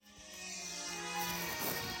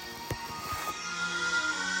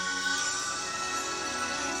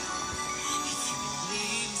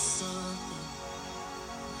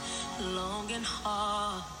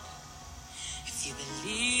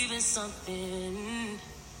something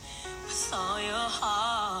with all your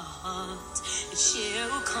heart, it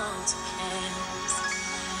shall come to pass.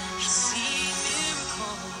 I see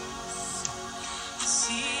miracles, I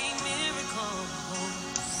see miracles,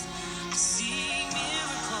 I see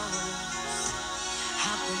miracles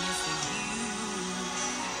happening for you.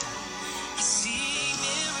 I see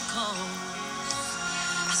miracles,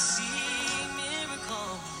 I see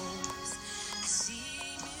miracles, I see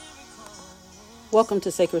miracles. Welcome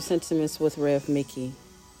to Sacred Sentiments with Rev Mickey.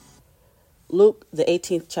 Luke, the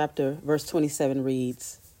 18th chapter, verse 27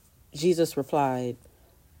 reads, Jesus replied,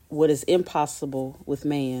 "What is impossible with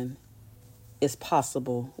man is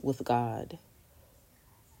possible with God."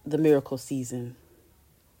 The miracle season.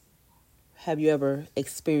 Have you ever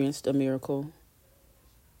experienced a miracle?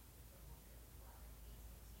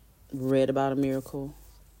 Read about a miracle?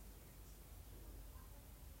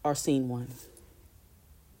 Or seen one?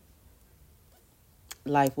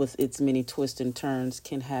 Life with its many twists and turns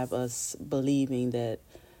can have us believing that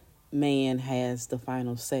man has the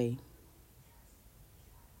final say.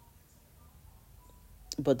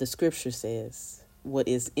 But the scripture says, what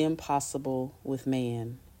is impossible with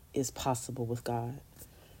man is possible with God.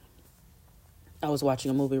 I was watching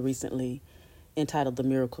a movie recently entitled The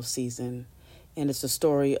Miracle Season, and it's a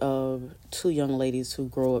story of two young ladies who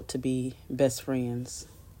grow up to be best friends.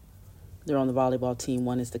 They're on the volleyball team.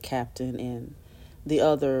 One is the captain, and the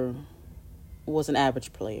other was an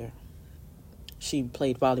average player. She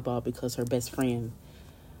played volleyball because her best friend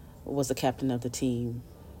was the captain of the team.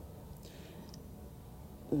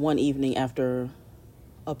 One evening after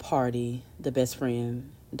a party, the best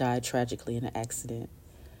friend died tragically in an accident.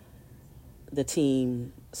 The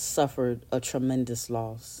team suffered a tremendous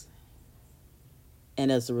loss.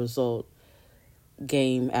 And as a result,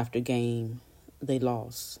 game after game, they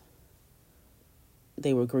lost.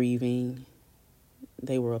 They were grieving.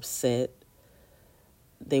 They were upset.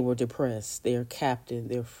 They were depressed. Their captain,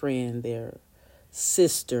 their friend, their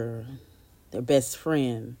sister, their best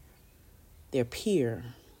friend, their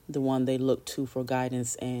peer, the one they looked to for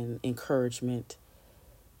guidance and encouragement,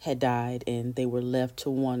 had died, and they were left to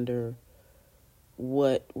wonder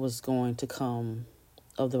what was going to come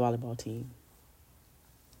of the volleyball team.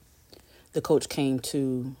 The coach came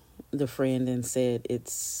to the friend and said,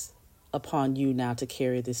 "It's upon you now to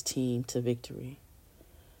carry this team to victory."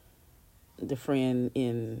 The friend,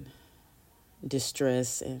 in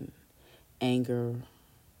distress and anger,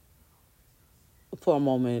 for a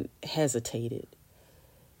moment hesitated.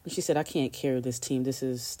 She said, "I can't carry this team. This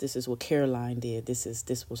is what Caroline did. This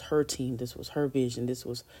was her team. This was her vision. This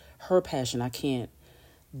was her passion. I can't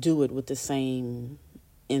do it with the same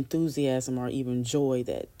enthusiasm or even joy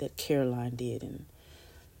that Caroline did." And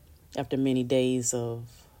after many days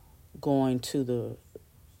of going to the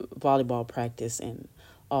volleyball practice and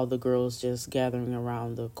all the girls just gathering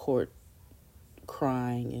around the court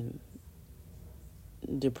crying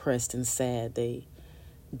and depressed and sad, they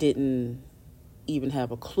didn't even have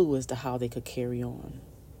a clue as to how they could carry on.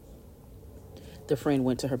 The friend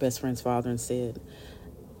went to her best friend's father and said,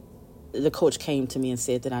 "The coach came to me and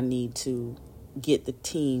said that I need to get the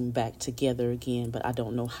team back together again, but I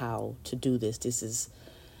don't know how to do this.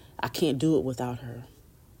 I can't do it without her."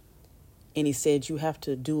 And he said, "You have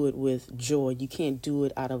to do it with joy. You can't do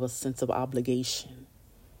it out of a sense of obligation.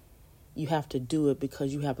 You have to do it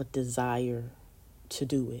because you have a desire to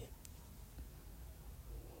do it."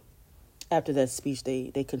 After that speech,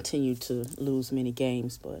 they continued to lose many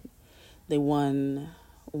games, but they won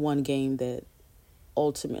one game that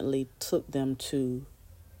ultimately took them to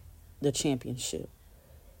the championship.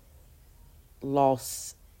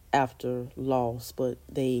 Loss after loss, but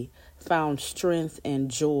they found strength and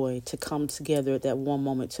joy to come together at that one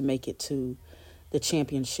moment to make it to the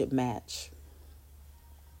championship match.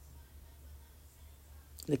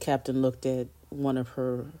 The captain looked at one of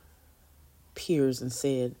her peers and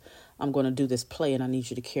said, "I'm going to do this play and I need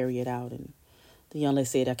you to carry it out." And the young lady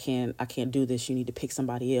said, I can't do this. You need to pick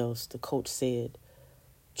somebody else." The coach said,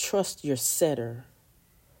 "Trust your setter.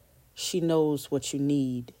 She knows what you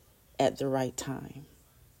need at the right time."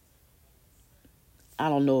 I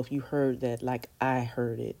don't know if you heard that like I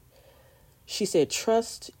heard it. She said,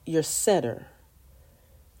 "Trust your setter.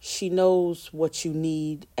 She knows what you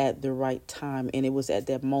need at the right time." And it was at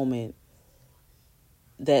that moment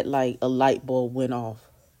that like a light bulb went off.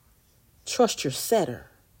 Trust your setter.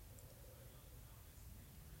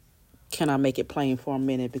 Can I make it plain for a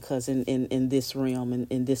minute? Because in this realm,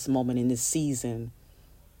 in this moment, in this season,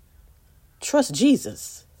 trust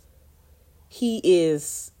Jesus. He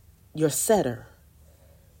is your setter.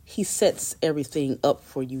 He sets everything up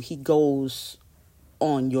for you. He goes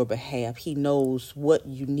on your behalf. He knows what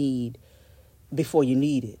you need before you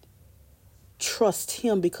need it. Trust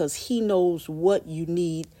him because he knows what you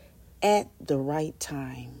need at the right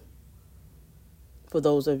time. For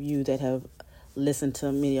those of you that have listened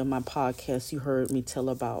to many of my podcasts, you heard me tell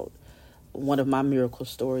about one of my miracle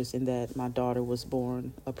stories in that my daughter was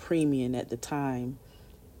born a preemie. At the time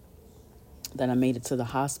that I made it to the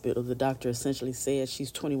hospital, the doctor essentially said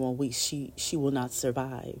she's 21 weeks. She will not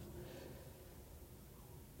survive.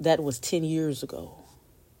 That was 10 years ago.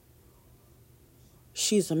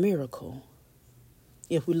 She's a miracle.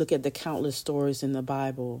 If we look at the countless stories in the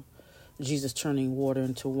Bible, Jesus turning water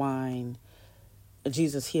into wine,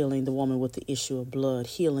 Jesus healing the woman with the issue of blood,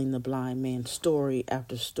 healing the blind man, story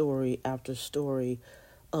after story after story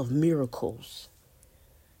of miracles.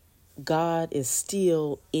 God is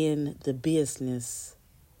still in the business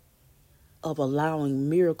of allowing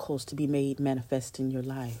miracles to be made manifest in your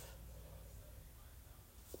life.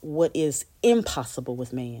 What is impossible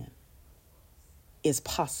with man is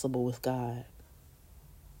possible with God.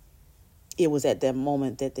 It was at that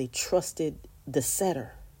moment that they trusted the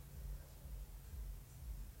setter.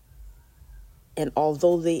 And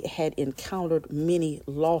although they had encountered many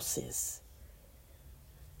losses,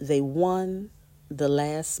 they won the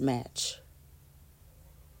last match.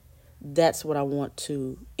 That's what I want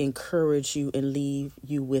to encourage you and leave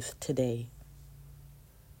you with today.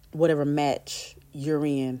 Whatever match you're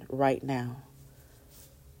in right now,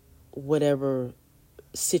 whatever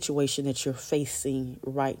situation that you're facing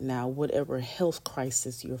right now, whatever health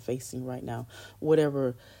crisis you're facing right now,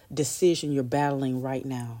 whatever decision you're battling right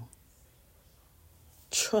now,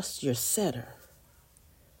 trust your setter.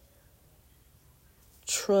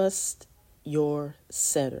 Trust your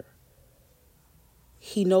setter.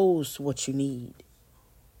 He knows what you need.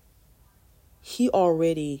 He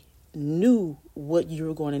already knew what you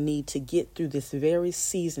were going to need to get through this very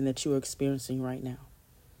season that you're experiencing right now.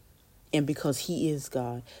 And because he is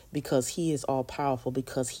God, because he is all powerful,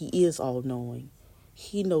 because he is all knowing,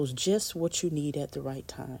 he knows just what you need at the right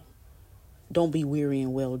time. Don't be weary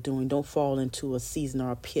in well doing. Don't fall into a season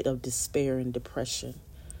or a pit of despair and depression.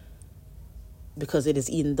 Because it is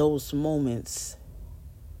in those moments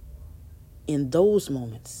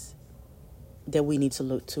that we need to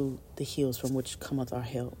look to the hills from which cometh our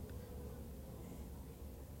help.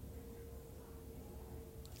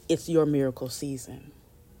 It's your miracle season.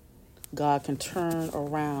 God can turn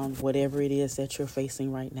around whatever it is that you're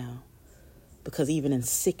facing right now. Because even in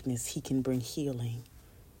sickness, he can bring healing.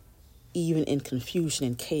 Even in confusion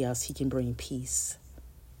and chaos, he can bring peace.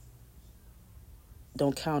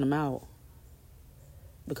 Don't count him out.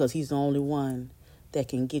 Because he's the only one that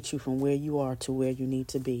can get you from where you are to where you need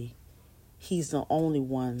to be. He's the only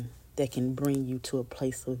one that can bring you to a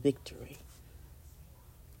place of victory.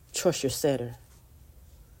 Trust your setter.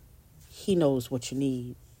 He knows what you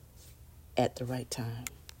need at the right time.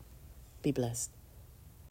 Be blessed.